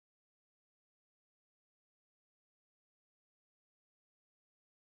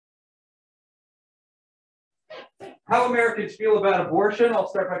how Americans feel about abortion. I'll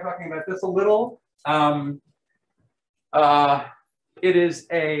start by talking about this a little. It is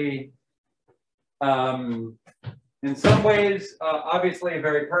in some ways, obviously a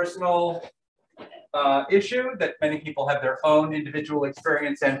very personal issue that many people have their own individual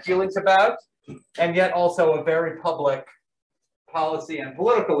experience and feelings about, and yet also a very public policy and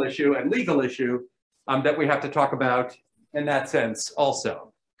political issue and legal issue that we have to talk about in that sense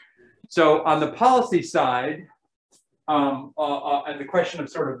also. So on the policy side, and the question of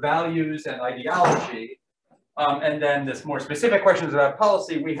sort of values and ideology, and then this more specific questions about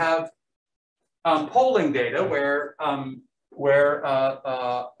policy, we have polling data where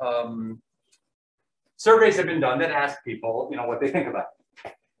surveys have been done that ask people, what they think about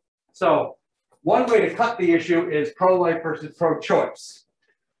it. So one way to cut the issue is pro-life versus pro-choice.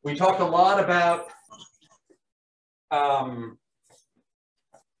 We talked a lot about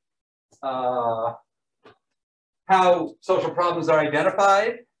how social problems are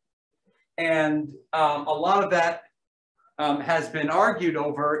identified, and a lot of that has been argued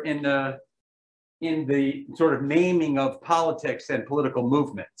over in the sort of naming of politics and political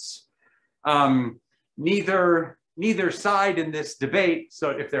movements. Neither side in this debate,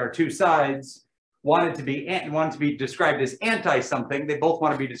 so if there are two sides, wanted to be described as anti-something. They both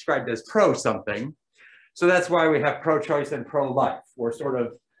want to be described as pro-something. So that's why we have pro-choice and pro-life. We're sort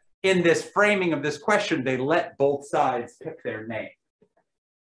of, in this framing of this question, they let both sides pick their name.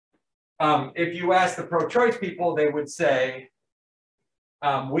 If you ask the pro-choice people, they would say,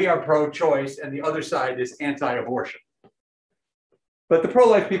 we are pro-choice and the other side is anti-abortion. But the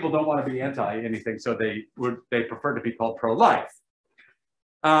pro-life people don't want to be anti-anything, so they prefer to be called pro-life,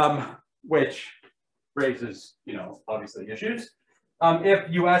 which raises, obviously issues. If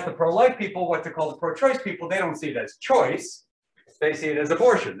you ask the pro-life people what to call the pro-choice people, they don't see it as choice. They see it as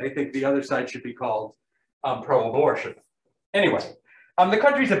abortion. They think the other side should be called pro-abortion. Anyway, the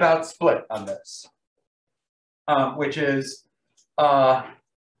country's about split on this, which is, does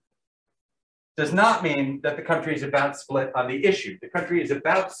not mean that the country is about split on the issue. The country is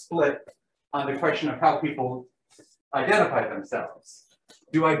about split on the question of how people identify themselves.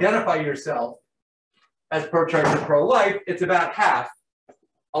 You identify yourself as pro-choice or pro-life, it's about half,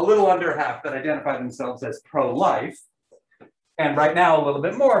 a little under half that identify themselves as pro-life. And right now a little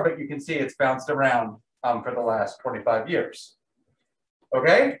bit more, but you can see it's bounced around for the last 25 years.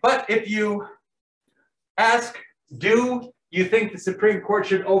 Okay, but if you ask, do you think the Supreme Court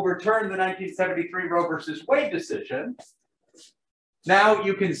should overturn the 1973 Roe versus Wade decision? Now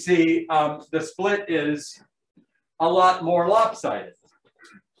you can see the split is a lot more lopsided.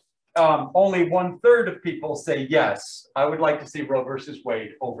 Only 1/3 of people say, yes, I would like to see Roe versus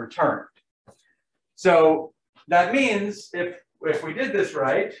Wade overturned. So that means if we did this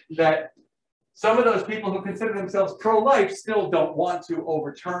right, that some of those people who consider themselves pro-life still don't want to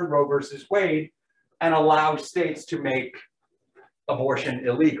overturn Roe versus Wade and allow states to make abortion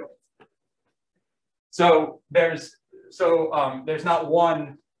illegal. So there's not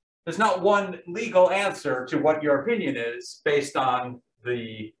one legal answer to what your opinion is based on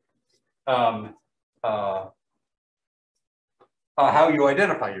the how you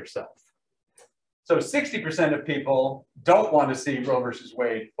identify yourself. So 60% of people don't want to see Roe versus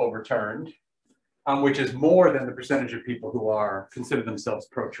Wade overturned, which is more than the percentage of people who consider themselves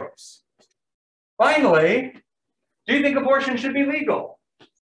pro-choice. Finally, do you think abortion should be legal?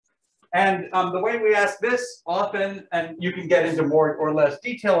 And the way we ask this often, and you can get into more or less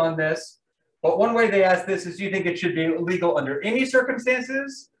detail on this, but one way they ask this is, do you think it should be legal under any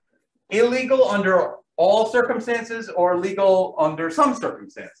circumstances, illegal under all circumstances, or legal under some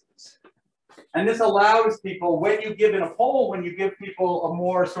circumstances? And this allows people, when you give in a poll, when you give people a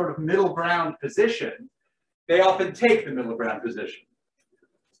more sort of middle ground position, they often take the middle ground position.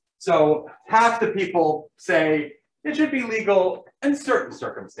 So half the people say it should be legal in certain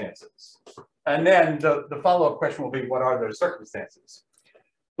circumstances. And then the follow-up question will be, what are those circumstances?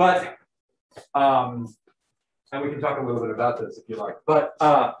 But, and we can talk a little bit about this if you like, but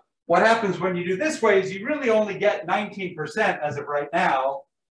what happens when you do this way is you really only get 19% as of right now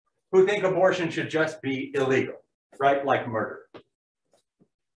who think abortion should just be illegal, right? Like murder.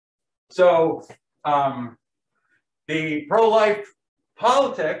 So the pro-life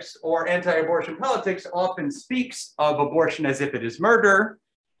politics or anti-abortion politics often speaks of abortion as if it is murder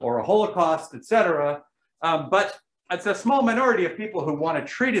or a Holocaust, etc. But it's a small minority of people who want to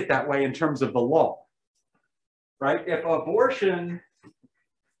treat it that way in terms of the law, right? If abortion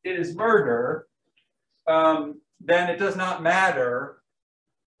is murder, then it does not matter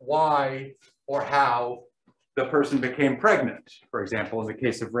why or how the person became pregnant, for example, in the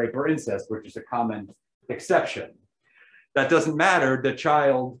case of rape or incest, which is a common exception. that doesn't matter. The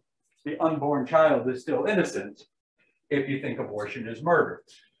child, the unborn child, is still innocent if you think abortion is murder.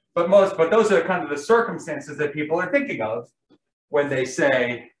 But those are kind of the circumstances that people are thinking of when they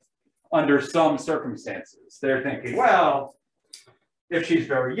say under some circumstances. They're thinking, well, if she's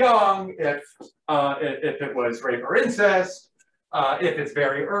very young, if it was rape or incest, if it's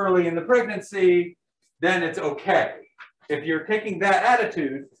very early in the pregnancy, then it's okay. If you're taking that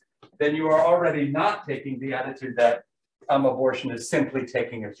attitude, then you are already not taking the attitude that abortion is simply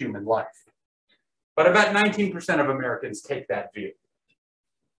taking a human life. But about 19% of Americans take that view.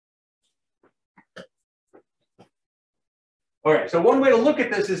 All right, so one way to look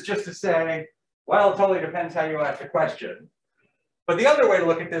at this is just to say, well, it totally depends how you ask the question. But the other way to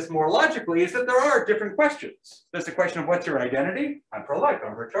look at this more logically is that there are different questions. There's the question of what's your identity? I'm pro-life,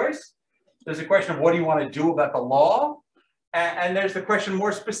 I'm pro-choice. There's a question of what do you want to do about the law? And there's the question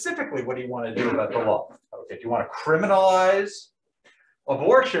more specifically, what do you want to do about the law? Okay, do you want to criminalize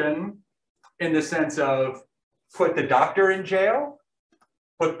abortion in the sense of put the doctor in jail,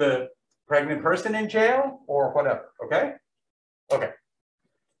 put the pregnant person in jail, or whatever, okay? Okay.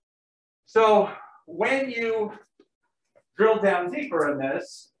 So when you drill down deeper in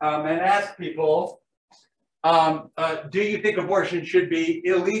this and ask people, do you think abortion should be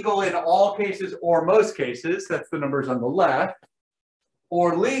illegal in all cases or most cases? That's the numbers on the left.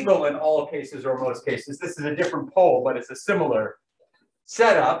 Or legal in all cases or most cases. This is a different poll, but it's a similar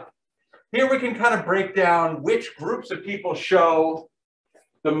setup. Here we can kind of break down which groups of people show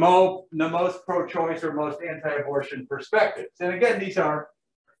the most pro-choice or most anti-abortion perspectives. And again, these are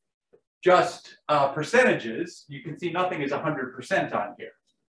just percentages. You can see nothing is 100% on here.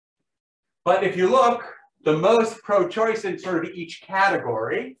 But if you look, the most pro-choice in sort of each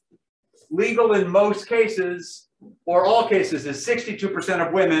category, legal in most cases or all cases is 62%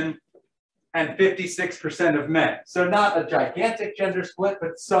 of women and 56% of men. So not a gigantic gender split,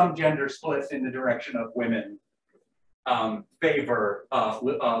 but some gender split in the direction of women favor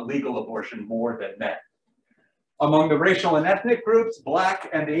legal abortion more than men. Among the racial and ethnic groups, Black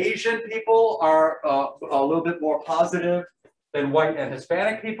and Asian people are a little bit more positive than white and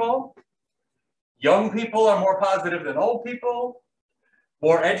Hispanic people. Young people are more positive than old people.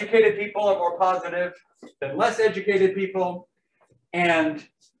 More educated people are more positive than less educated people. And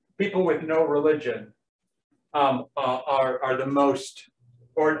people with no religion are the most,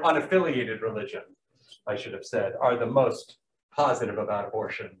 or unaffiliated religion, I should have said, are the most positive about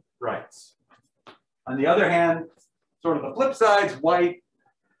abortion rights. On the other hand, sort of the flip sides,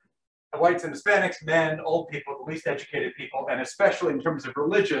 whites and Hispanics, men, old people, the least educated people, and especially in terms of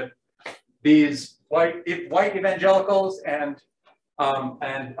religion, these white evangelicals and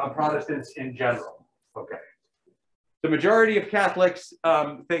Protestants in general. Okay. The majority of Catholics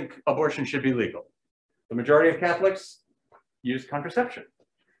think abortion should be legal. The majority of Catholics use contraception.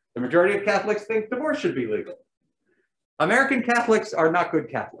 The majority of Catholics think divorce should be legal. American Catholics are not good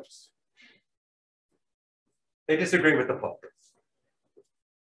Catholics. They disagree with the Pope.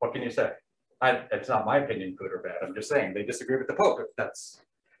 What can you say? It's not my opinion, good or bad. I'm just saying they disagree with the Pope.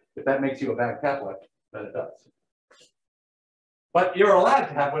 If that makes you a bad Catholic, then it does. But you're allowed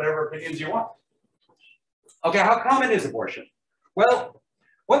to have whatever opinions you want. Okay, how common is abortion? Well,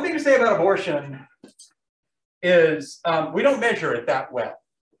 one thing to say about abortion is we don't measure it that well.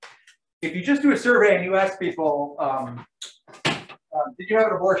 If you just do a survey and you ask people, did you have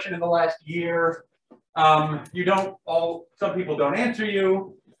an abortion in the last year? Some people don't answer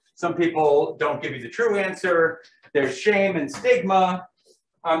you. Some people don't give you the true answer. There's shame and stigma.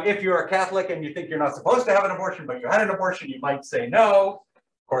 If you're a Catholic and you think you're not supposed to have an abortion, but you had an abortion, you might say no.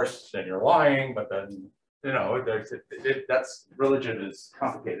 Of course, then you're lying, but then, you know, that's religion is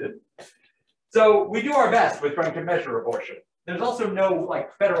complicated. So we do our best with trying to measure abortion. There's also no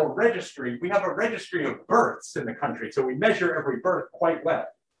like federal registry. We have a registry of births in the country, so we measure every birth quite well.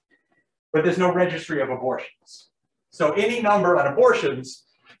 But there's no registry of abortions. So any number on abortions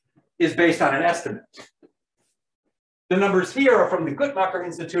is based on an estimate. The numbers here are from the Guttmacher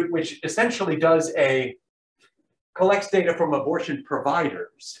Institute, which essentially collects data from abortion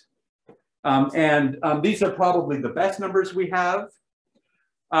providers. These are probably the best numbers we have,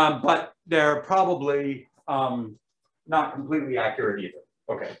 but they're probably not completely accurate either.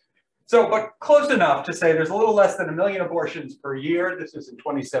 Okay, so, but close enough to say there's a little less than 1 million abortions per year. This is in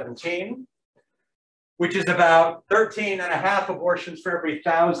 2017, which is about 13.5 abortions for every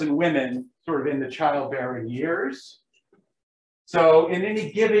 1,000 women sort of in the childbearing years. So in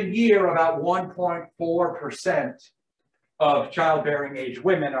any given year, about 1.4% of childbearing age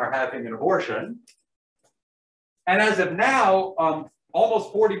women are having an abortion. And as of now,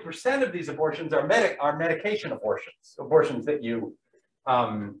 almost 40% of these abortions are medication abortions, abortions that you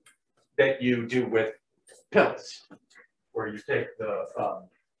do with pills, where you take the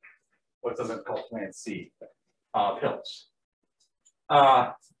what's something called Plan C pills.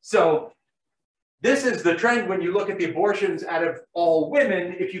 So this is the trend when you look at the abortions out of all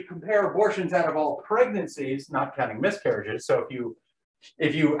women. If you compare abortions out of all pregnancies, not counting miscarriages, so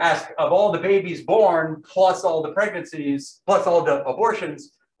if you ask of all the babies born plus all the pregnancies plus all the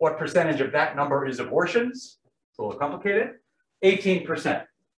abortions, what percentage of that number is abortions? It's a little complicated. 18%.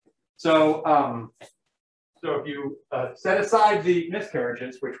 So so if you set aside the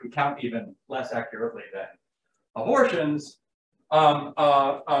miscarriages, which we count even less accurately than abortions,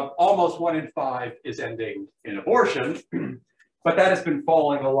 almost 1 in 5 is ending in abortion, but that has been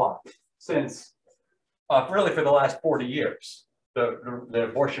falling a lot since really for the last 40 years. The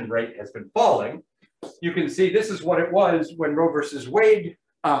abortion rate has been falling. You can see this is what it was when Roe versus Wade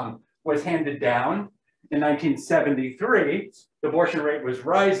was handed down in 1973. The abortion rate was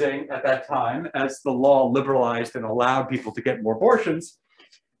rising at that time as the law liberalized and allowed people to get more abortions.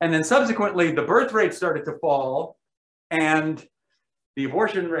 And then subsequently, the birth rate started to fall and the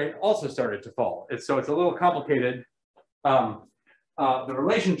abortion rate also started to fall. So it's a little complicated, the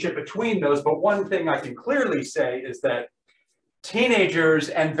relationship between those. But one thing I can clearly say is that teenagers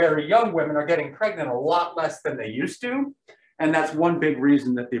and very young women are getting pregnant a lot less than they used to. And that's one big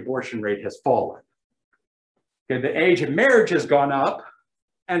reason that the abortion rate has fallen. Okay, the age of marriage has gone up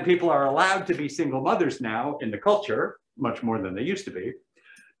and people are allowed to be single mothers now in the culture, much more than they used to be.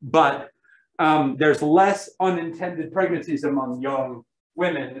 But there's less unintended pregnancies among young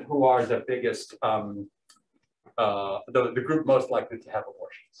women who are the biggest, the group most likely to have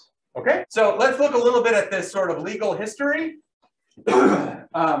abortions. Okay, so let's look a little bit at this sort of legal history. If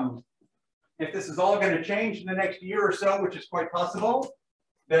this is all going to change in the next year or so, which is quite possible,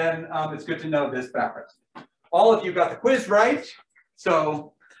 then it's good to know this background. All of you got the quiz right,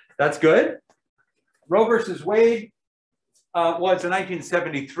 so that's good. Roe versus Wade was a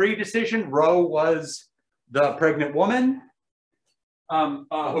 1973 decision. Roe was the pregnant woman who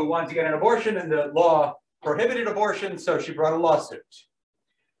wanted to get an abortion, and the law prohibited abortion, so she brought a lawsuit.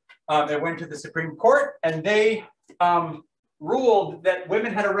 It went to the Supreme Court, and they ruled that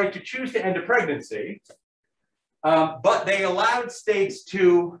women had a right to choose to end a pregnancy, but they allowed states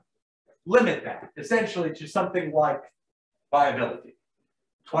to limit that, essentially to something like viability.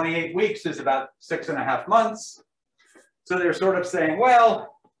 28 weeks is about 6.5 months. So they're sort of saying,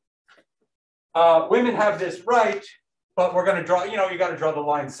 well, women have this right, but we're going to draw, you got to draw the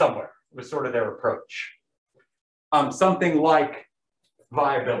line somewhere. It was sort of their approach. Something like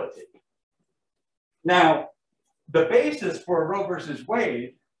viability. Now, the basis for Roe versus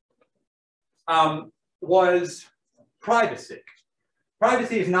Wade was privacy.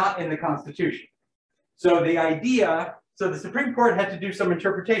 Privacy is not in the Constitution. So the idea, so the Supreme Court had to do some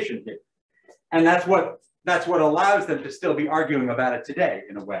interpretation here. And that's what allows them to still be arguing about it today,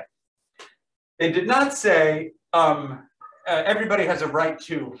 in a way. They did not say everybody has a right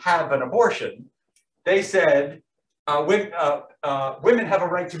to have an abortion. They said women have a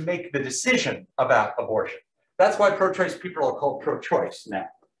right to make the decision about abortion. That's why pro-choice people are called pro-choice now,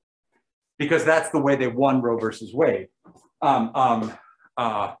 because that's the way they won Roe versus Wade,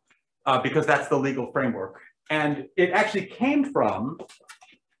 because that's the legal framework. And it actually came from,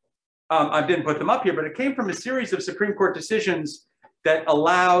 I didn't put them up here, but it came from a series of Supreme Court decisions that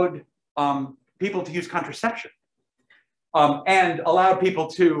allowed people to use contraception and allowed people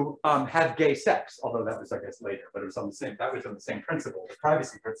to have gay sex, although that was, I guess, later, but it was on the same, that was on the same principle, the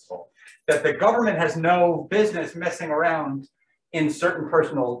privacy principle, that the government has no business messing around in certain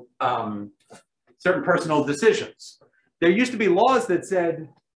personal decisions. There used to be laws that said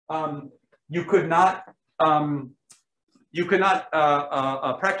you could not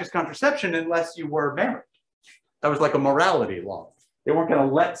practice contraception unless you were married. That was like a morality law. They weren't going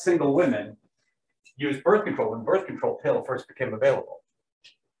to let single women use birth control when birth control pill first became available.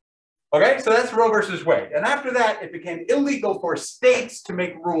 Okay, so that's Roe versus Wade. And after that, it became illegal for states to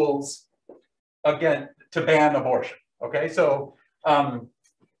make rules, again, to ban abortion. Okay, so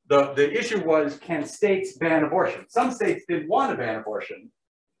the issue was, can states ban abortion? Some states didn't want to ban abortion,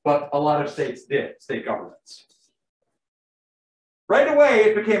 but a lot of states did, state governments. Right away,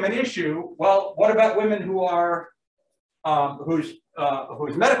 it became an issue. Well, what about women who are whose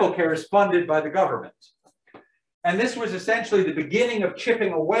medical care is funded by the government? And this was essentially the beginning of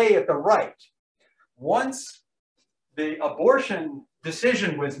chipping away at the right. Once the abortion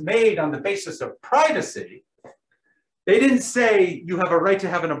decision was made on the basis of privacy, they didn't say you have a right to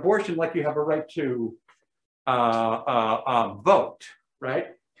have an abortion like you have a right to vote. right?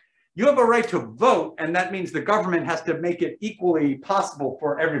 You have a right to vote, and that means the government has to make it equally possible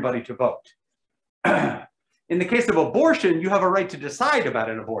for everybody to vote. In the case of abortion, you have a right to decide about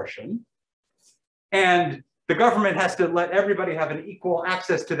an abortion, and the government has to let everybody have an equal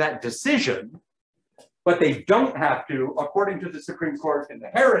access to that decision, but they don't have to, according to the Supreme Court in the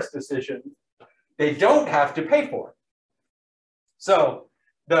Harris decision, they don't have to pay for it. So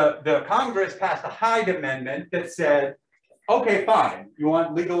the Congress passed a Hyde Amendment that said, okay, fine, you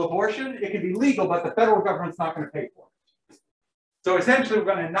want legal abortion? It can be legal, but the federal government's not going to pay for it. So essentially,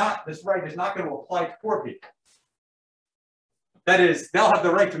 this right is not going to apply to poor people. That is, they'll have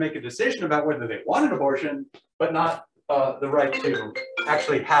the right to make a decision about whether they want an abortion, but not the right to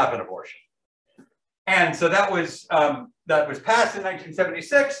actually have an abortion. And so that was passed in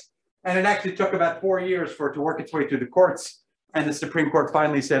 1976, and it actually took about 4 years for it to work its way through the courts. And the Supreme Court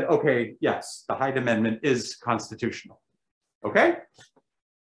finally said, okay, yes, the Hyde Amendment is constitutional. Okay?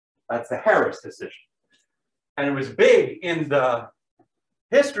 That's the Harris decision. And it was big in the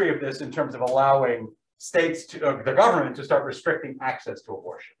history of this in terms of allowing states to, the government to start restricting access to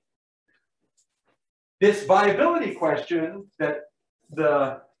abortion. This viability question that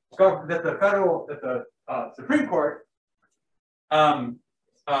the Supreme Court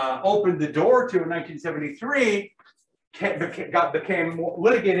opened the door to in 1973 became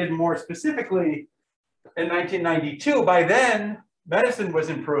litigated more specifically in 1992. By then, medicine was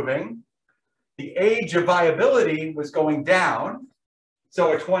improving. The age of viability was going down.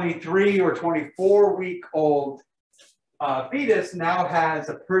 So a 23 or 24-week-old fetus now has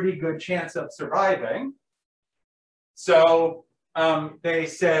a pretty good chance of surviving. So they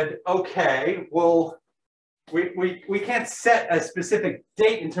said, okay, well, we can't set a specific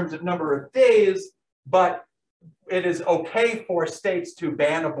date in terms of number of days, but it is okay for states to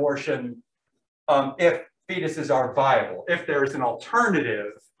ban abortion if fetuses are viable, if there is an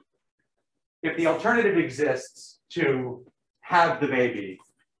alternative, if the alternative exists to have the baby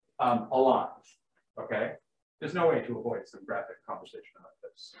alive, okay? There's no way to avoid some graphic conversation about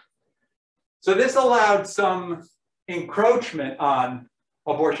this. So this allowed some encroachment on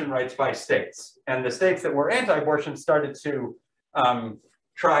abortion rights by states. And the states that were anti-abortion started to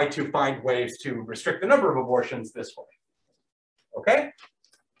try to find ways to restrict the number of abortions this way. Okay?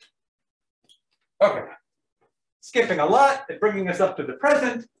 Okay. Skipping a lot and bringing us up to the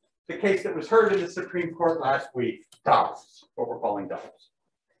present, the case that was heard in the Supreme Court last week, Dobbs, what we're calling Dobbs.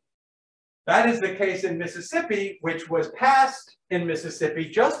 That is the case in Mississippi, which was passed in Mississippi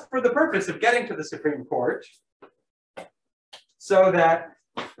just for the purpose of getting to the Supreme Court, so that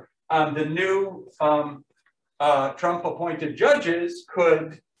the new Trump-appointed judges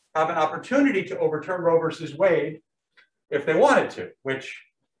could have an opportunity to overturn Roe versus Wade if they wanted to, which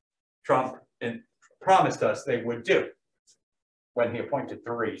Trump promised us they would do when he appointed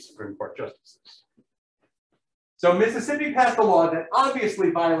 3 Supreme Court justices. So Mississippi passed a law that obviously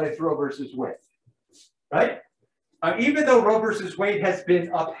violates Roe versus Wade, right? Even though Roe versus Wade has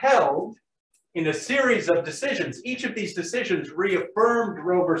been upheld in a series of decisions, each of these decisions reaffirmed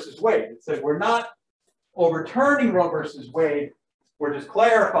Roe versus Wade. It said, we're not overturning Roe versus Wade, we're just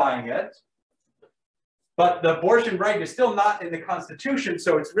clarifying it. But the abortion right is still not in the Constitution,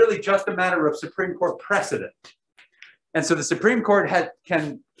 so it's really just a matter of Supreme Court precedent. And so the Supreme Court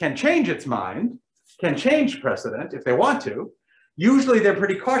can change its mind, can change precedent if they want to. Usually they're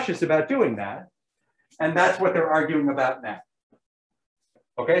pretty cautious about doing that. And that's what they're arguing about now.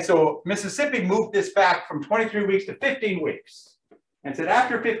 Okay, so Mississippi moved this back from 23 weeks to 15 weeks. And said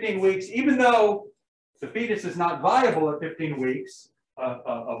after 15 weeks, even though the fetus is not viable at 15 weeks,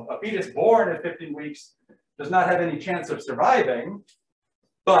 a fetus born at 15 weeks does not have any chance of surviving,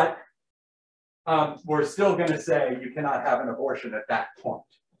 but we're still going to say you cannot have an abortion at that point.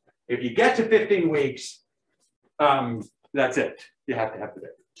 If you get to 15 weeks, that's it. You have to have the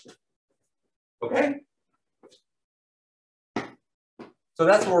baby. Okay? So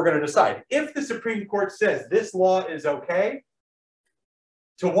that's what we're going to decide. If the Supreme Court says this law is okay,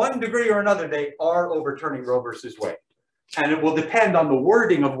 to one degree or another, they are overturning Roe versus Wade. And it will depend on the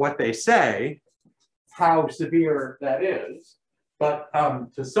wording of what they say, how severe that is. But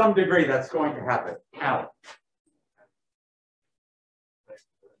to some degree, that's going to happen. Alan.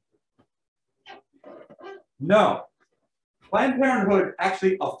 No. Planned Parenthood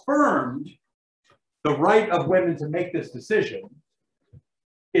actually affirmed the right of women to make this decision.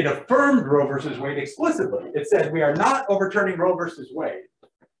 It affirmed Roe versus Wade explicitly. It said, we are not overturning Roe versus Wade.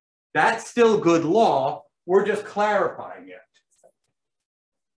 That's still good law. We're just clarifying it.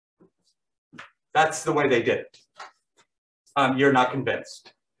 That's the way they did it. You're not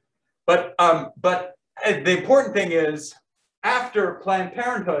convinced. But the important thing is, after Planned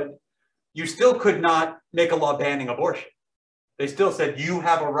Parenthood, you still could not make a law banning abortion. They still said you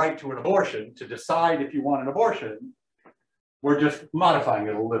have a right to an abortion, to decide if you want an abortion. We're just modifying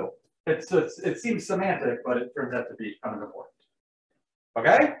it a little. It seems semantic, but it turns out to be kind of important.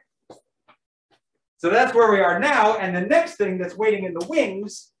 Okay? So that's where we are now. And the next thing that's waiting in the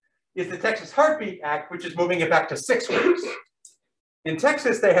wings is the Texas Heartbeat Act, which is moving it back to 6 weeks. In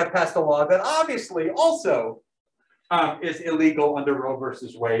Texas, they have passed a law that obviously also is illegal under Roe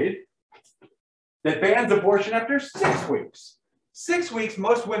versus Wade, that bans abortion after 6 weeks. 6 weeks,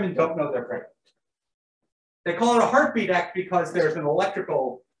 most women don't know they're pregnant. They call it a Heartbeat Act because there's an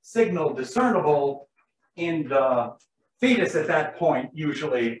electrical signal discernible in the fetus at that point,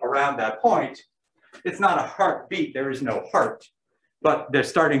 usually around that point. It's not a heartbeat, there is no heart, but there's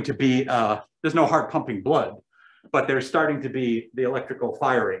starting to be, there's no heart pumping blood, but there's starting to be the electrical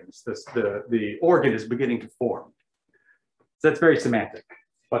firings. The organ is beginning to form. So that's very semantic,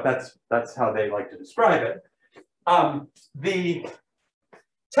 but that's how they like to describe it. The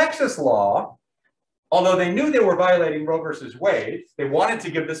Texas law, although they knew they were violating Roe versus Wade, they wanted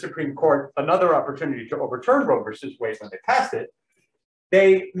to give the Supreme Court another opportunity to overturn Roe versus Wade when they passed it.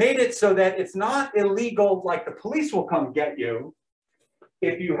 They made it so that it's not illegal, like the police will come get you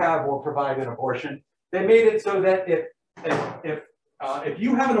if you have or provide an abortion. They made it so that if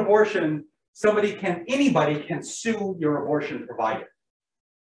you have an abortion, anybody can sue your abortion provider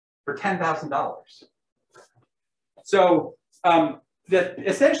for $10,000. So that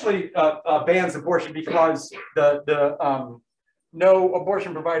essentially bans abortion because no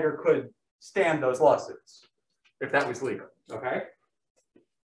abortion provider could stand those lawsuits if that was legal. Okay.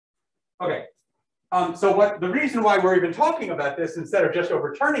 Okay. So the reason why we're even talking about this instead of just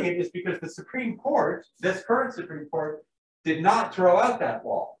overturning it is because the Supreme Court, this current Supreme Court, did not throw out that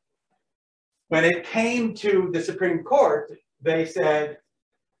law. When it came to the Supreme Court, they said,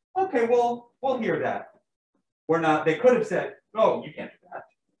 okay, well, we'll hear that. They could have said, oh, you can't do that.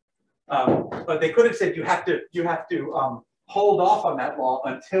 But they could have said you have to hold off on that law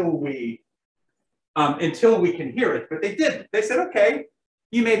until we can hear it. But they didn't. They said, okay,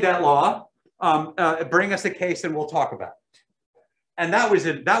 you made that law. Bring us a case and we'll talk about it. And that was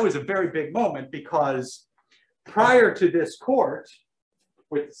a very big moment because prior to this court,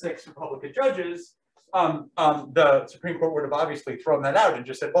 with 6 Republican judges, the Supreme Court would have obviously thrown that out and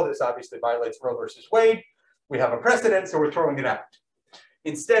just said, well, this obviously violates Roe versus Wade. We have a precedent, so we're throwing it out.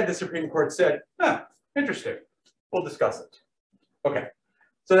 Instead, the Supreme Court said, interesting, we'll discuss it. Okay,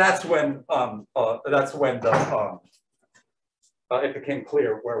 so that's when it became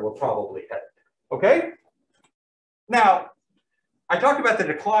clear where we're probably headed. Okay? Now, I talked about the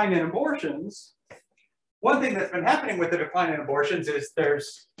decline in abortions. One thing that's been happening with the decline in abortions is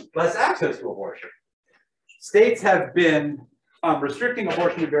there's less access to abortion. States have been restricting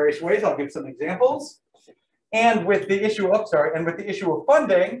abortion in various ways. I'll give some examples. And with the issue of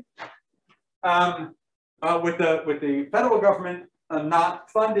funding, with the federal government not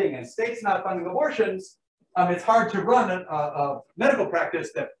funding and states not funding abortions, it's hard to run a medical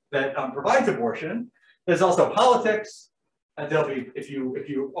practice that provides abortion. There's also politics. There'll be, if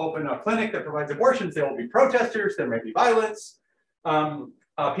you open a clinic that provides abortions, there will be protesters. There may be violence. It's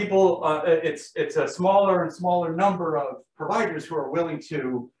a smaller and smaller number of providers who are willing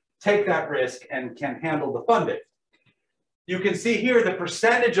to take that risk and can handle the funding. You can see here the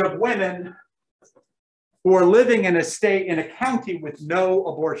percentage of women who are living in a county with no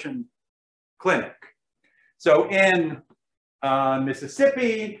abortion clinic. So in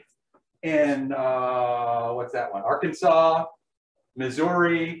Mississippi, in what's that one? Arkansas,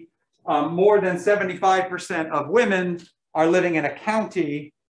 Missouri, more than 75% of women are living in a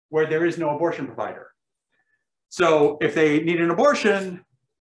county where there is no abortion provider. So if they need an abortion,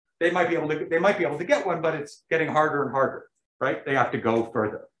 they might be able to get one, but it's getting harder and harder, right? They have to go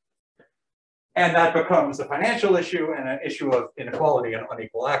further. And that becomes a financial issue and an issue of inequality and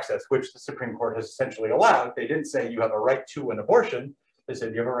unequal access, which the Supreme Court has essentially allowed. They didn't say you have a right to an abortion. They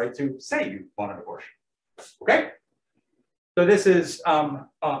said you have a right to say you want an abortion. Okay? So this is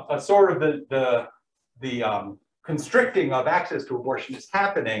a sort of the constricting of access to abortion is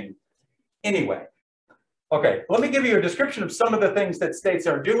happening anyway. Okay, let me give you a description of some of the things that states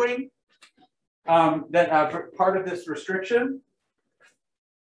are doing that are part of this restriction.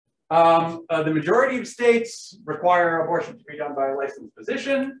 The majority of states require abortion to be done by a licensed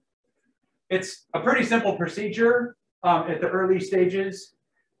physician. It's a pretty simple procedure at the early stages.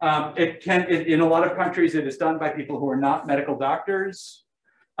 In a lot of countries, it is done by people who are not medical doctors,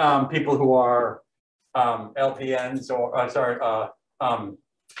 people who are LPNs or,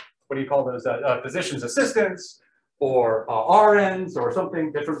 what do you call those, physician's assistants, or RNs or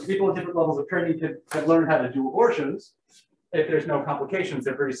something, different people at different levels of training can learn how to do abortions. If there's no complications,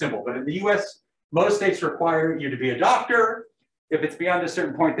 they're pretty simple. But in the US, most states require you to be a doctor. If it's beyond a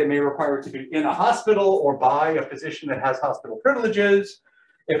certain point, they may require it to be in a hospital or by a physician that has hospital privileges.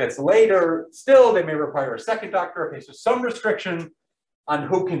 If it's later, still, they may require a second doctor. Okay, so some restriction on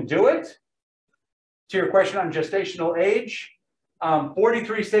who can do it. To your question on gestational age,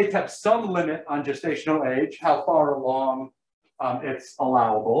 43 states have some limit on gestational age, how far along it's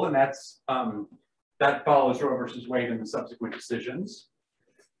allowable, and that follows Roe versus Wade and the subsequent decisions.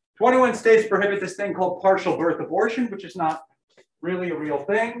 21 states prohibit this thing called partial birth abortion, which is not really a real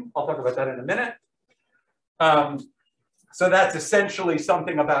thing. I'll talk about that in a minute. So that's essentially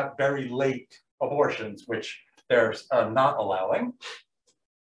something about very late abortions, which they're not allowing.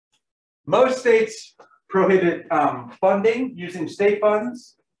 Most states prohibit funding, using state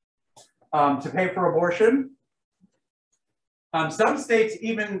funds to pay for abortion. Some states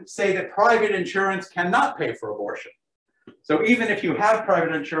even say that private insurance cannot pay for abortion. So even if you have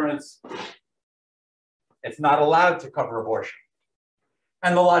private insurance, it's not allowed to cover abortion.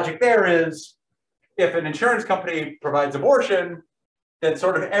 And the logic there is, if an insurance company provides abortion, then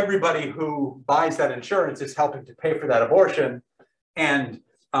sort of everybody who buys that insurance is helping to pay for that abortion, and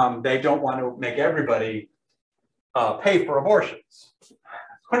they don't want to make everybody pay for abortions.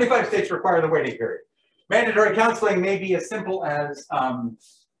 25 states require the waiting period. Mandatory counseling may be as simple as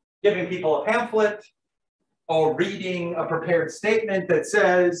giving people a pamphlet or reading a prepared statement that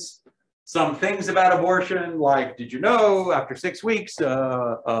says some things about abortion, like, did you know after 6 weeks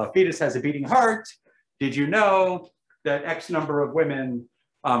a fetus has a beating heart? Did you know that X number of women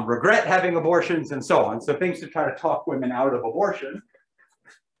regret having abortions, and so on? So things to try to talk women out of abortion.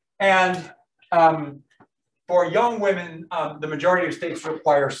 And for young women, the majority of states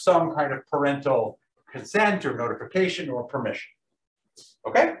require some kind of parental consent or notification or permission.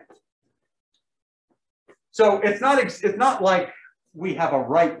 Okay? So it's not like we have a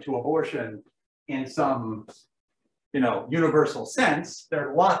right to abortion in some, universal sense. There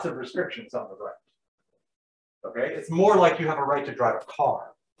are lots of restrictions on the right. Okay? It's more like you have a right to drive a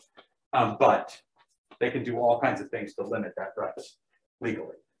car, but they can do all kinds of things to limit that right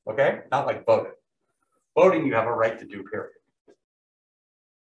legally. Okay? Not like voting. Voting you have a right to do, period.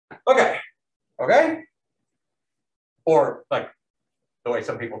 Okay. Okay? Or like the way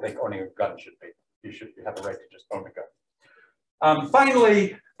some people think owning a gun should be. You have a right to just own a gun.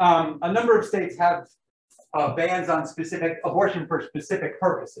 Finally, a number of states have bans on specific abortion for specific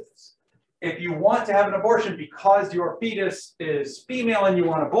purposes. If you want to have an abortion because your fetus is female and you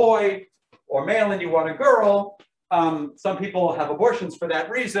want a boy, or male and you want a girl, some people have abortions for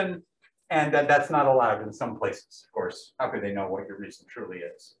that reason, and that's not allowed in some places. Of course, how could they know what your reason truly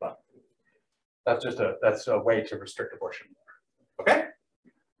is? But that's a way to restrict abortion. Okay?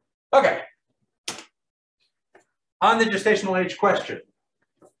 Okay. On the gestational age question,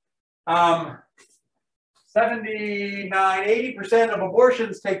 80% of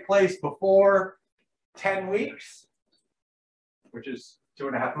abortions take place before 10 weeks, which is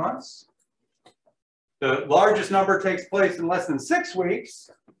 2.5 months. The largest number takes place in less than 6 weeks.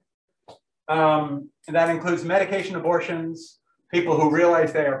 And that includes medication abortions, people who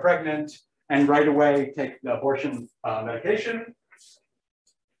realize they are pregnant and right away take the abortion medication.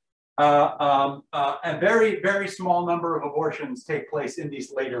 A very, very small number of abortions take place in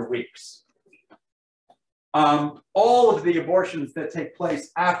these later weeks. All of the abortions that take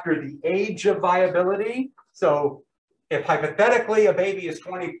place after the age of viability, so if hypothetically a baby is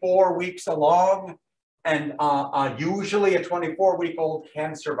 24 weeks along and usually a 24-week-old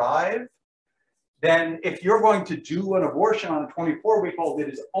can survive, then if you're going to do an abortion on a 24-week-old, it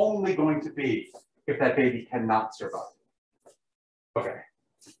is only going to be if that baby cannot survive. Okay.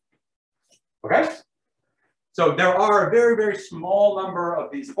 Okay? So there are a very, very small number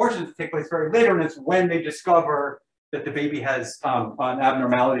of these abortions that take place very later, and it's when they discover that the baby has an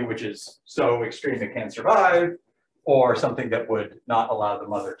abnormality which is so extreme it can't survive, or something that would not allow the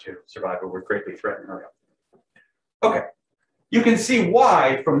mother to survive or would greatly threaten her health. Okay. You can see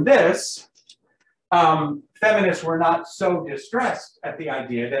why from this, feminists were not so distressed at the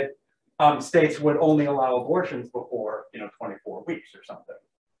idea that states would only allow abortions before 24 weeks or something.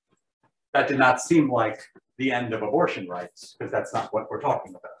 That did not seem like the end of abortion rights, because that's not what we're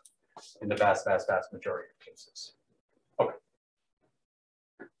talking about in the vast, vast, vast majority of cases. Okay.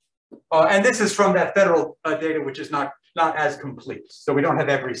 And this is from that federal data, which is not as complete. So we don't have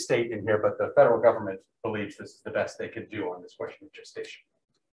every state in here, but the federal government believes this is the best they can do on this question of gestation.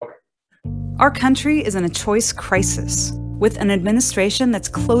 Okay. Our country is in a choice crisis, with an administration that's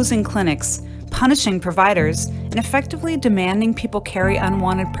closing clinics, punishing providers, and effectively demanding people carry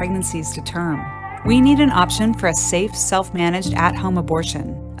unwanted pregnancies to term. We need an option for a safe, self-managed at-home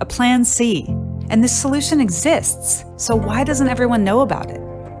abortion, a Plan C. And this solution exists, so why doesn't everyone know about it?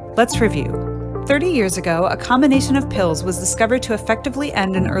 Let's review. 30 years ago, a combination of pills was discovered to effectively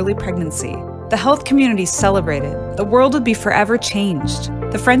end an early pregnancy. The health community celebrated. The world would be forever changed.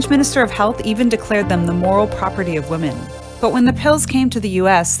 The French Minister of Health even declared them the moral property of women. But when the pills came to the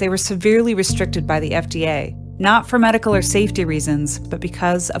US, they were severely restricted by the FDA, not for medical or safety reasons, but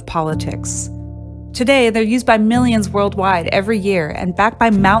because of politics. Today, they're used by millions worldwide every year and backed by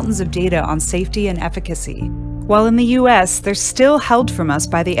mountains of data on safety and efficacy. While in the US, they're still held from us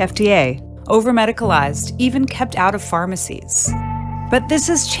by the FDA, over-medicalized, even kept out of pharmacies. But this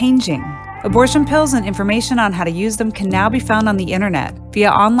is changing. Abortion pills and information on how to use them can now be found on the internet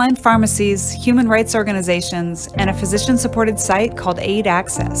via online pharmacies, human rights organizations, and a physician-supported site called Aid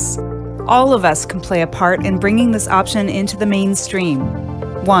Access. All of us can play a part in bringing this option into the mainstream.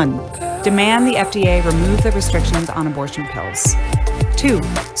 1. Demand the FDA remove the restrictions on abortion pills. 2.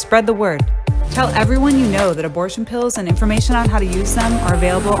 Spread the word. Tell everyone you know that abortion pills and information on how to use them are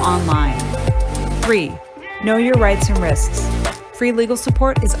available online. 3. Know your rights and risks. Free legal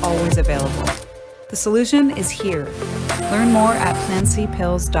support is always available. The solution is here. Learn more at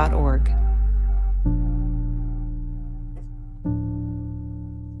plancpills.org.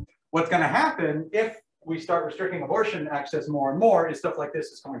 What's going to happen if we start restricting abortion access more and more is stuff like this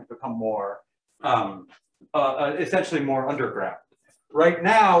is going to become more, essentially more underground. Right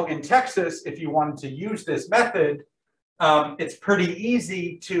now in Texas, if you wanted to use this method, it's pretty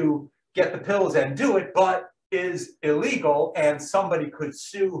easy to get the pills and do it, but is illegal, and somebody could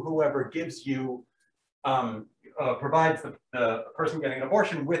sue whoever gives you, provides the person getting an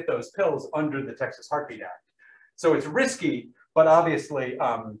abortion with those pills under the Texas Heartbeat Act. So it's risky, but obviously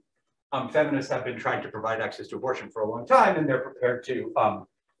feminists have been trying to provide access to abortion for a long time, and they're prepared to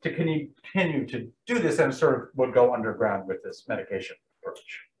continue to do this, and sort of would go underground with this medication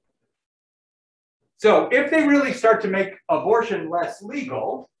approach. So if they really start to make abortion less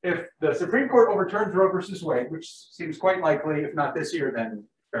legal, if the Supreme Court overturns Roe versus Wade, which seems quite likely, if not this year, then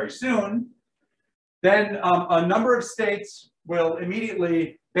very soon, then a number of states will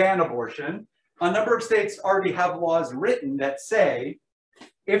immediately ban abortion. A number of states already have laws written that say,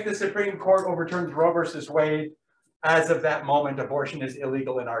 if the Supreme Court overturns Roe versus Wade, as of that moment, abortion is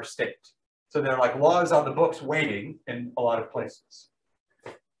illegal in our state. So there are like laws on the books waiting in a lot of places.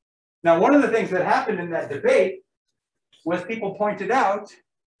 Now, one of the things that happened in that debate was people pointed out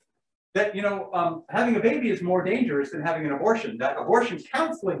that, you know, having a baby is more dangerous than having an abortion. That abortion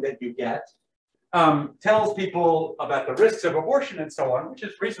counseling that you get tells people about the risks of abortion and so on, which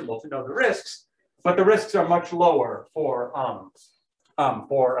is reasonable to know the risks, but the risks are much lower for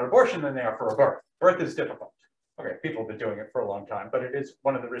an abortion than they are for a birth. Birth is difficult. Okay, people have been doing it for a long time, but it is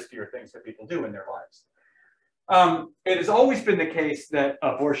one of the riskier things that people do in their lives. It has always been the case that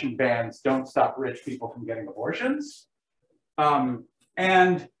abortion bans don't stop rich people from getting abortions. We'll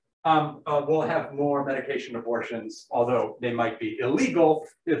have more medication abortions, although they might be illegal.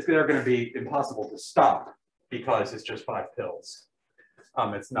 They're going to be impossible to stop because it's just 5 pills.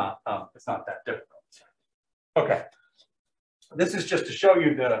 It's not that difficult. Okay, this is just to show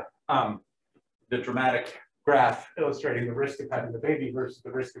you the dramatic graph illustrating the risk of having the baby versus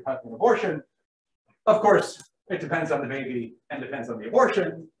the risk of having an abortion. Of course, it depends on the baby and depends on the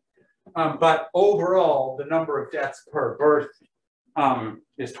abortion. But overall, the number of deaths per birth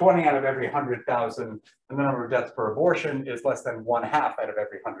is 20 out of every 100,000, and the number of deaths per abortion is less than 1/2 out of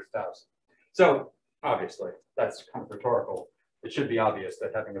every 100,000. So obviously, that's kind of rhetorical. It should be obvious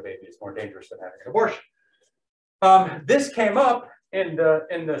that having a baby is more dangerous than having an abortion. This came up in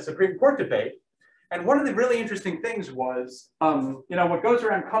the Supreme Court debate, and one of the really interesting things was, you know, what goes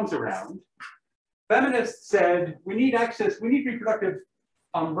around comes around. Feminists said we need access, we need reproductive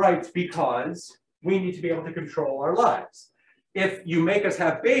rights because we need to be able to control our lives. If you make us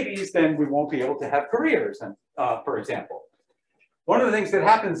have babies, then we won't be able to have careers, and, for example. One of the things that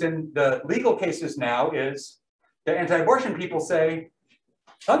happens in the legal cases now is the anti-abortion people say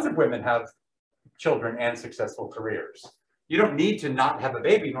tons of women have children and successful careers. You don't need to not have a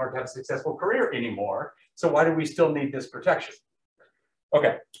baby in order to have a successful career anymore. So why do we still need this protection?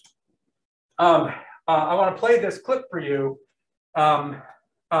 Okay. I want to play this clip for you.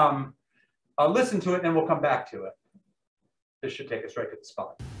 Listen to it, and then we'll come back to it. This should take us right to the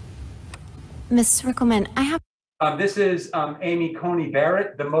spot. Ms. Rickleman, I have... This is Amy Coney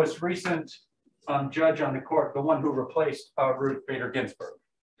Barrett, the most recent judge on the court, the one who replaced Ruth Bader Ginsburg.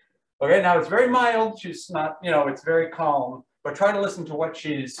 Okay, now it's very mild. She's not, you know, it's very calm, but try to listen to what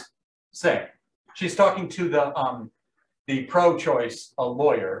she's saying. She's talking to the pro-choice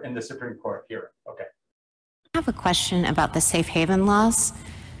lawyer in the Supreme Court hearing. Okay. I have a question about the safe haven laws.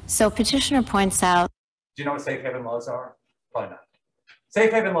 So petitioner points out. Do you know what safe haven laws are? Probably not.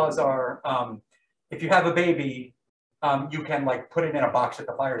 Safe haven laws are, if you have a baby, you can like put it in a box at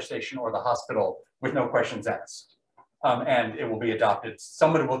the fire station or the hospital with no questions asked. And it will be adopted.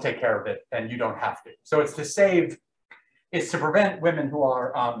 Someone will take care of it and you don't have to. So it's to save, it's to prevent women who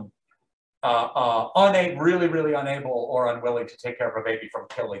are really, really unable or unwilling to take care of a baby from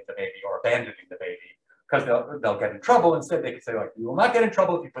killing the baby or abandoning the baby, because they'll get in trouble. Instead, they can say, like, you will not get in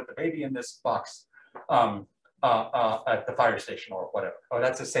trouble if you put the baby in this box at the fire station or whatever. Oh,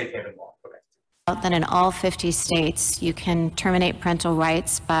 that's a safe haven law. Okay. That in all 50 states, you can terminate parental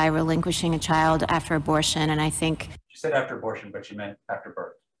rights by relinquishing a child after abortion, and I think... She said after abortion, but she meant after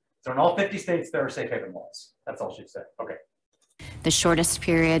birth. So in all 50 states, there are safe haven laws. That's all she said. Okay. The shortest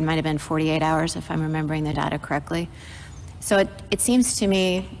period might have been 48 hours, if I'm remembering the data correctly. So it seems to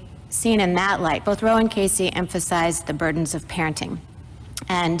me, seen in that light, both Roe and Casey emphasized the burdens of parenting.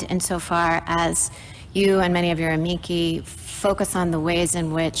 And insofar as you and many of your amici focus on the ways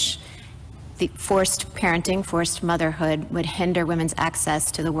in which the forced parenting, forced motherhood would hinder women's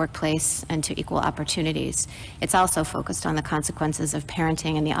access to the workplace and to equal opportunities. It's also focused on the consequences of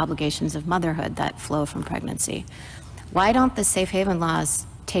parenting and the obligations of motherhood that flow from pregnancy. Why don't the safe haven laws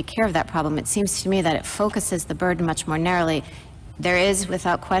take care of that problem? It seems to me that it focuses the burden much more narrowly. There is,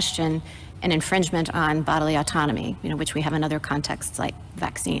 without question, an infringement on bodily autonomy, which we have in other contexts like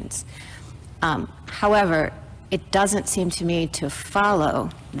vaccines. However, it doesn't seem to me to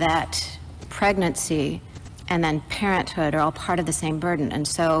follow that pregnancy and then parenthood are all part of the same burden. And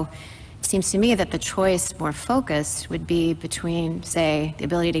so it seems to me that the choice more focused would be between, say, the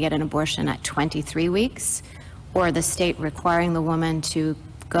ability to get an abortion at 23 weeks or the state requiring the woman to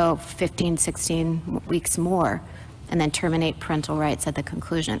go 15, 16 weeks more and then terminate parental rights at the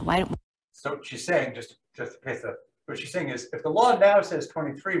conclusion. Why don't? So she's saying, just in case what she's saying is, if the law now says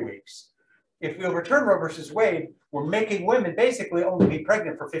 23 weeks, if we overturn Roe versus Wade, we're making women basically only be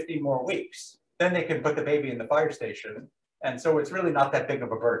pregnant for 15 more weeks. Then they can put the baby in the fire station. And so it's really not that big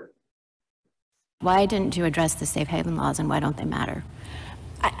of a burden. Why didn't you address the safe haven laws and why don't they matter?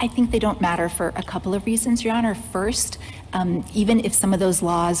 I think they don't matter for a couple of reasons, Your Honor. First, even if some of those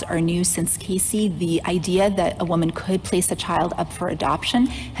laws are new since Casey, the idea that a woman could place a child up for adoption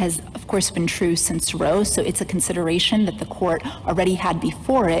has, of course, been true since Roe. So it's a consideration that the court already had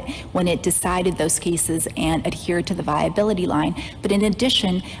before it when it decided those cases and adhered to the viability line. But in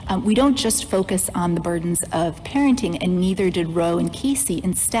addition, we don't just focus on the burdens of parenting, and neither did Roe and Casey.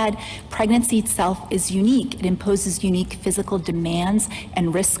 Instead, pregnancy itself is unique. It imposes unique physical demands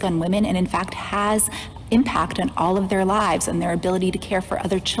and risk on women, and in fact has impact on all of their lives and their ability to care for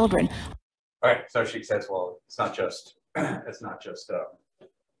other children. All right, so she says, well, it's not just dropping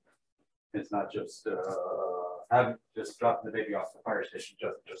the baby off the fire station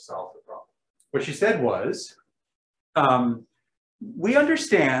just solve the problem. What she said was, we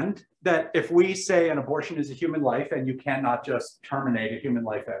understand that if we say an abortion is a human life and you cannot just terminate a human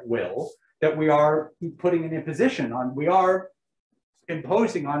life at will, that we are putting an imposition on, we are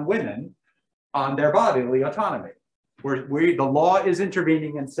imposing on women on their bodily autonomy. The law is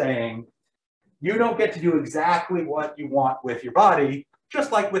intervening and saying, you don't get to do exactly what you want with your body,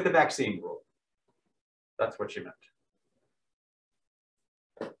 just like with the vaccine rule. That's what she meant.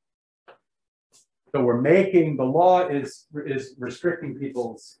 So we're making, the law is restricting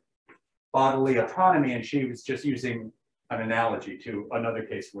people's bodily autonomy, and she was just using an analogy to another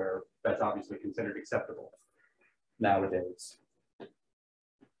case where that's obviously considered acceptable nowadays.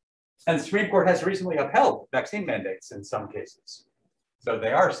 And the Supreme Court has recently upheld vaccine mandates in some cases. So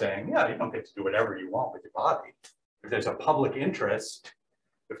they are saying, yeah, you don't get to do whatever you want with your body. If there's a public interest,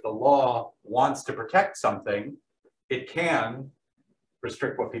 if the law wants to protect something, it can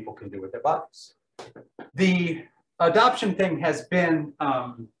restrict what people can do with their bodies. The adoption thing has been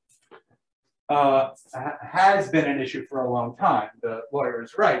an issue for a long time. The lawyer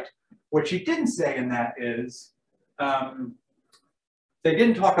is right. What she didn't say in that is, they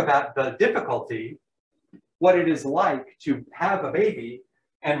didn't talk about the difficulty, what it is like to have a baby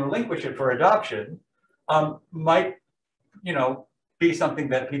and relinquish it for adoption might, be something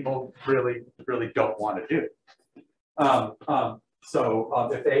that people really, really don't want to do. If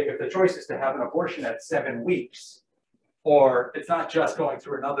the choice is to have an abortion at 7 weeks, or it's not just going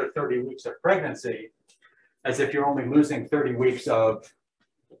through another 30 weeks of pregnancy, as if you're only losing 30 weeks of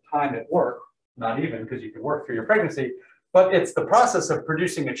time at work, not even because you can work through your pregnancy, but it's the process of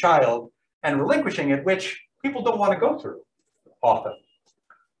producing a child and relinquishing it, which people don't want to go through often,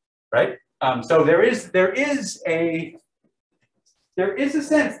 right? So there is a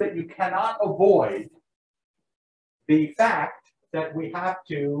sense that you cannot avoid the fact that we have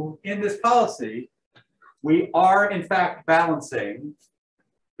to, in this policy, we are in fact balancing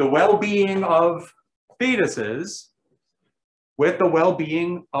the well-being of fetuses with the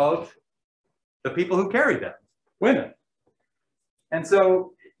well-being of the people who carry them, women. And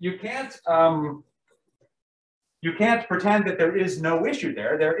so you can't pretend that there is no issue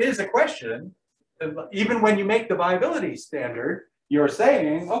there. There is a question. Even when you make the viability standard, you're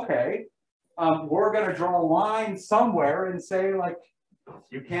saying, okay, we're going to draw a line somewhere and say, like,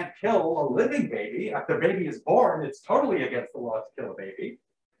 you can't kill a living baby. If the baby is born, it's totally against the law to kill a baby.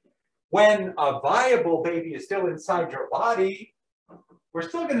 When a viable baby is still inside your body, we're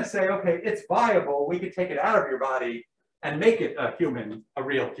still going to say, okay, it's viable. We could take it out of your body and make it a human, a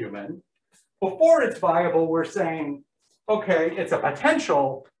real human. Before it's viable, we're saying, okay, it's a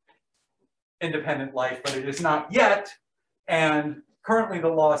potential independent life, but it is not yet. And currently the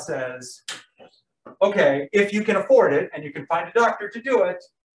law says, okay, if you can afford it and you can find a doctor to do it,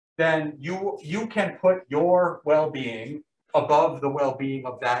 then you can put your well-being above the well-being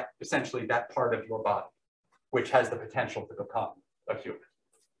of that, essentially that part of your body, which has the potential to become a human.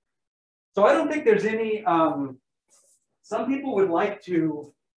 So I don't think there's any, some people would like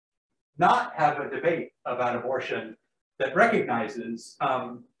to not have a debate about abortion that recognizes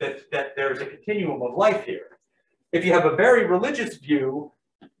that there's a continuum of life here. If you have a very religious view,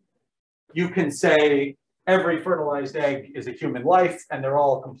 you can say every fertilized egg is a human life and they're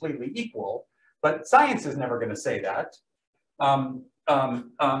all completely equal, but science is never going to say that. But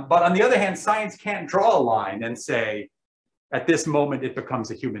on the other hand, science can't draw a line and say, at this moment it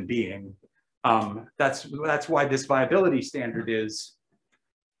becomes a human being. That's why this viability standard is,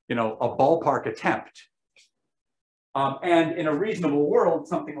 you know, a ballpark attempt. And in a reasonable world,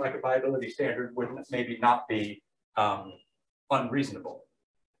 something like a viability standard would maybe not be unreasonable.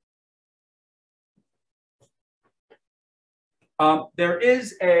 There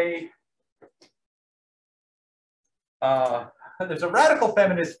is there's a radical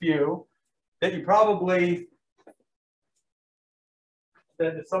feminist view that you probably,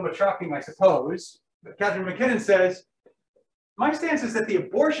 that is somewhat shocking, I suppose. But Catherine McKinnon says, my stance is that the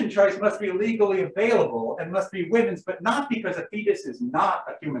abortion choice must be legally available and must be women's, but not because a fetus is not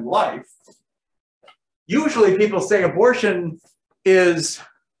a human life. Usually people say abortion is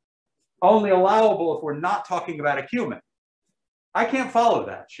only allowable if we're not talking about a human. I can't follow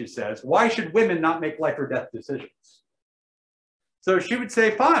that, she says. Why should women not make life or death decisions? So she would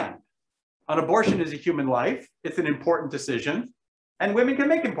say, fine, an abortion is a human life. It's an important decision, and women can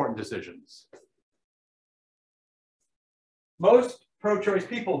make important decisions. Most pro-choice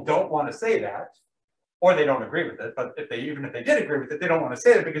people don't want to say that, or they don't agree with it. But even if they did agree with it, they don't want to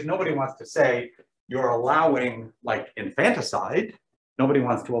say it because nobody wants to say you're allowing, like, infanticide. Nobody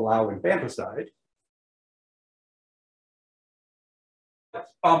wants to allow infanticide.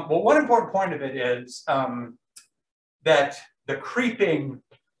 Well, one important point of it is that the creeping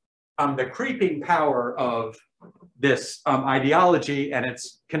power of this ideology and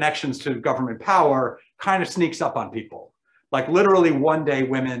its connections to government power kind of sneaks up on people. Like literally one day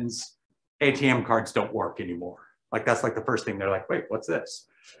women's ATM cards don't work anymore. Like that's like the first thing they're like, wait, what's this?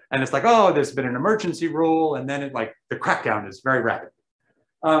 And it's like, oh, there's been an emergency rule. And then it like the crackdown is very rapid.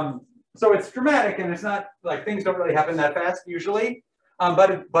 So it's dramatic and it's not like things don't really happen that fast usually.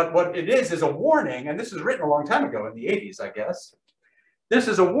 But what it is a warning, and this was written a long time ago in the 80s, I guess. This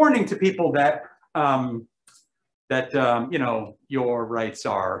is a warning to people that you know, your rights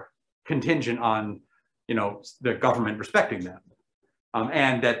are contingent on, you know, the government respecting them,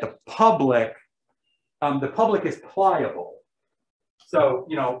 and that the public is pliable. So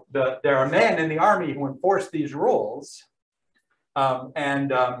you know, there are men in the army who enforce these rules, and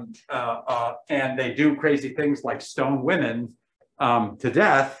they do crazy things like stone women to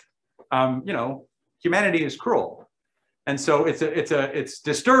death. You know, humanity is cruel. And so it's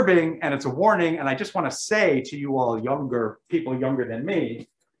disturbing and it's a warning. And I just want to say to you all people younger than me,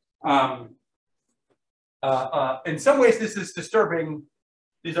 in some ways this is disturbing.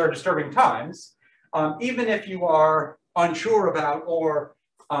 These are disturbing times. Even if you are unsure about or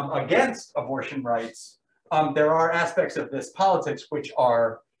against abortion rights, there are aspects of this politics which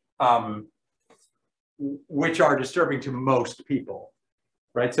are disturbing to most people.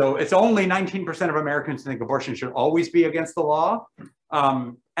 Right, so it's only 19% of Americans think abortion should always be against the law,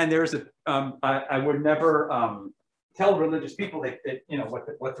 and there's a. I would never tell religious people that you know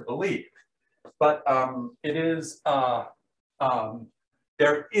what to believe, but it is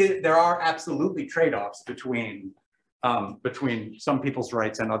there are absolutely trade-offs between between some people's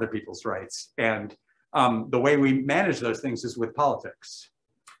rights and other people's rights. And the way we manage those things is with politics.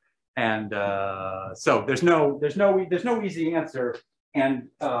 And so there's no easy answer. And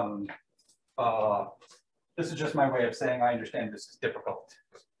this is just my way of saying I understand this is difficult.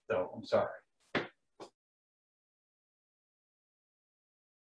 So I'm sorry.